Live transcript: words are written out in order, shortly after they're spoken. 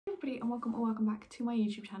everybody and welcome back to my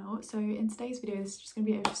YouTube channel. So in today's video, this is just going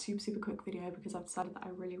to be a super quick video because I've decided that I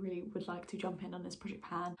really would like to jump in on this project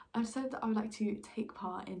pan. I've decided that I would like to take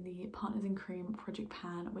part in the Partners in Cream project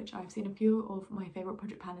pan, which I've seen a few of my favourite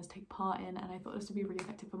project panners take part in, and I thought this would be really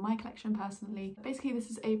effective for my collection personally. Basically,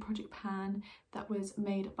 this is a project pan that was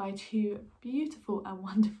made by two beautiful and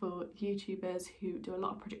wonderful YouTubers who do a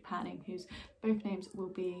lot of project panning, whose both names will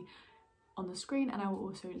be on the screen, and I will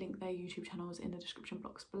also link their YouTube channels in the description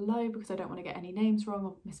box below because I don't want to get any names wrong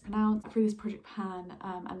or mispronounced. Through this project pan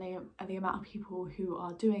and the amount of people who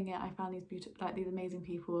are doing it, I found these amazing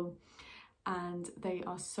people, and they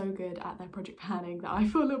are so good at their project panning that I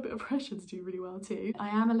feel a little bit of pressure to do really well too. I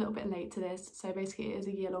am a little bit late to this, so basically it is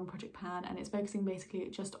a year-long project pan and it's focusing basically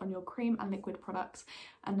just on your cream and liquid products,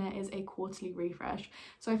 and there is a quarterly refresh.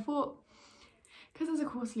 So I thought, because there's a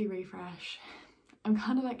quarterly refresh, I'm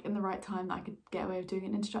kind of like in the right time that I could get away with doing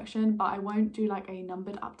an introduction, but I won't do like a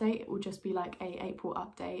numbered update. It will just be like a April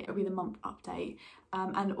update. It'll be the month update,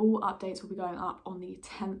 and all updates will be going up on the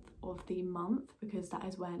 10th of the month because that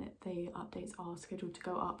is when the updates are scheduled to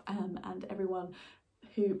go up, and everyone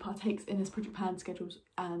who partakes in this project pan schedules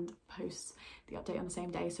and posts the update on the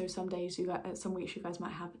same day. So some days some weeks you guys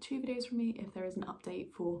might have 2 videos from me if there is an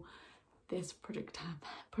update for this project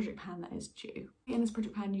pan that is due. In this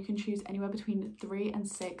project pan you can choose anywhere between 3 and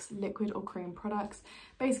 6 liquid or cream products,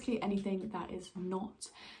 basically anything that is not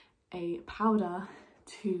a powder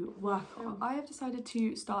to work on. I have decided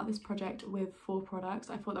to start this project with 4 products.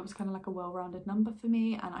 I thought that was kind of like a well-rounded number for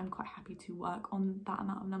me, and I'm quite happy to work on that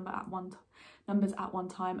amount of numbers at one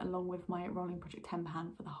time, along with my rolling project 10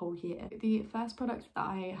 pan for the whole year. The first product that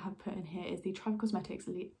I have put in here is the Travel Cosmetics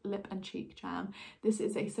Lip and Cheek Jam. This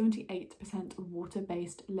is a 78%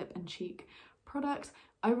 water-based lip and cheek product.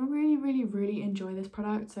 I really enjoy this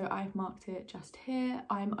product, so I've marked it just here.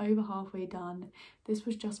 I'm over halfway done. This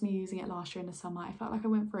was just me using it last year in the summer. I felt like I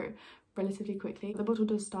went through it relatively quickly. The bottle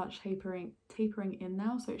does start tapering in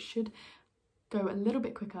now, so it should go a little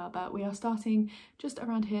bit quicker, but we are starting just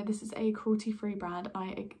around here. This is a cruelty-free brand.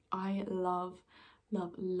 I love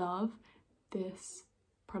this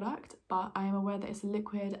product, but I am aware that it's a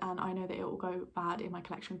liquid and I know that it will go bad in my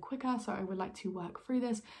collection quicker, so I would like to work through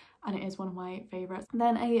this, and it is one of my favourites.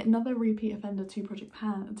 Then another repeat offender to the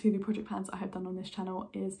project pans I have done on this channel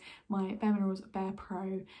is my Bare Minerals Bare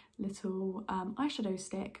Pro little eyeshadow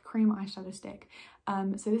stick, cream eyeshadow stick.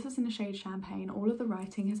 So this is in the shade Champagne. All of the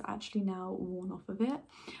writing has actually now worn off of it,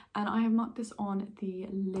 and I have marked this on the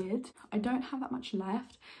lid. I don't have that much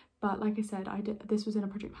left, but like I said, this was in a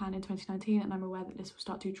project pan in 2019, and I'm aware that this will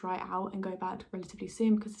start to dry out and go bad relatively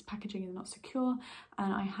soon because its packaging is not secure.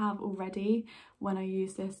 And I have already, when I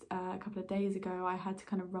used this a couple of days ago, I had to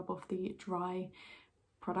kind of rub off the dry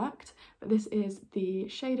product. But this is the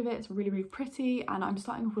shade of it. It's really pretty, and I'm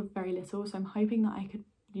starting off with very little, so I'm hoping that I could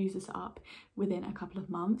use this up within a couple of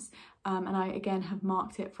months. And I again have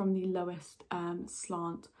marked it from the lowest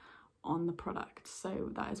slant on the product, so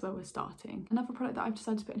that is where we're starting. Another product that I've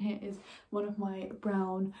decided to put in here is one of my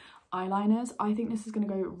brown eyeliners. I think this is going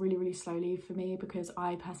to go really slowly for me because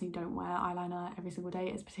I personally don't wear eyeliner every single day.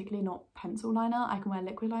 It's particularly not pencil liner. I can wear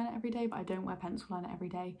liquid liner every day, but I don't wear pencil liner every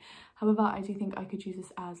day. However, I do think I could use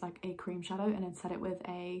this as like a cream shadow and then set it with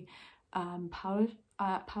a powder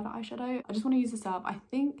eyeshadow. I just want to use this up. I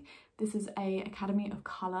think this is a Academy of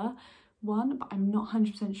Colour one, but I'm not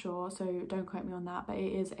 100% sure, so don't quote me on that, but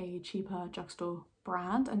it is a cheaper drugstore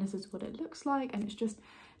brand, and this is what it looks like, and it's just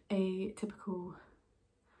a typical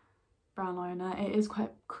brown liner. It is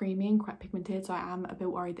quite creamy and quite pigmented, so I am a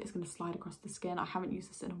bit worried that it's going to slide across the skin. I haven't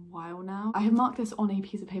used this in a while now. I have marked this on a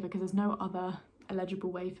piece of paper because there's no other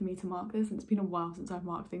illegible way for me to mark this, and it's been a while since I've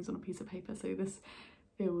marked things on a piece of paper, so this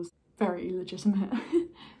feels very illegitimate.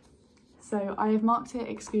 So I have marked it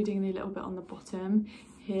excluding the little bit on the bottom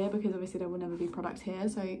here because obviously there will never be product here.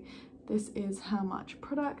 So this is how much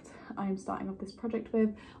product I'm starting off this project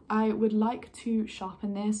with. I would like to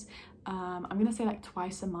sharpen this. I'm gonna say like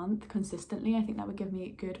twice a month consistently. I think that would give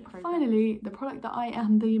me good progress. Finally, the product that I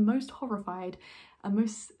am the most horrified and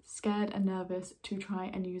most scared and nervous to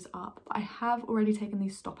try and use up. I have already taken the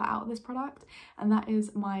stopper out of this product, and that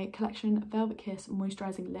is my Collection Velvet Kiss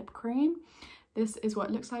Moisturising Lip Cream. This is what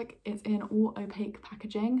it looks like. It's in all opaque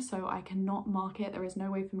packaging, so I cannot mark it. There is no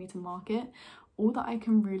way for me to mark it. All that I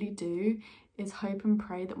can really do is hope and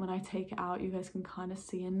pray that when I take it out, you guys can kind of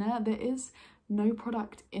see in there. There is no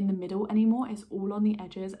product in the middle anymore. It's all on the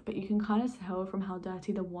edges, but you can kind of tell from how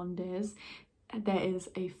dirty the wand is. There is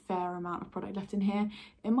a fair amount of product left in here.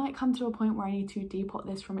 It might come to a point where I need to depot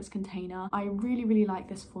this from its container. I really like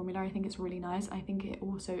this formula. I think it's really nice. I think it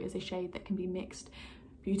also is a shade that can be mixed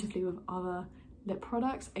beautifully with other lip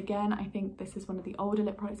products. Again, I think this is one of the older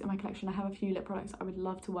lip products in my collection. I have a few lip products I would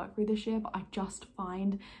love to work through this year, but I just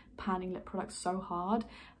find panning lip products so hard,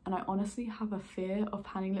 and I honestly have a fear of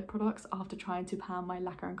panning lip products after trying to pan my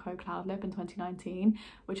Lacquer & Co Cloud Lip in 2019,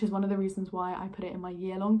 which is one of the reasons why I put it in my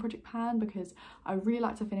year-long project pan, because I really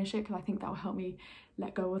like to finish it, because I think that will help me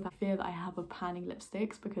let go of that fear that I have of panning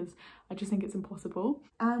lipsticks, because I just think it's impossible.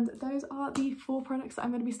 And those are the 4 products that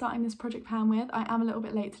I'm going to be starting this project pan with. I am a little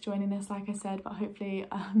bit late to joining this, like I said, but hopefully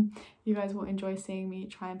you guys will enjoy seeing me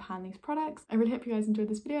try and pan these products. I really hope you guys enjoyed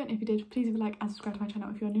this video, and if you did, please leave a like and subscribe to my channel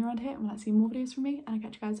if you're new around here and would like to see more videos from me, and I'll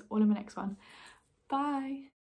catch you guys all in my next one. Bye!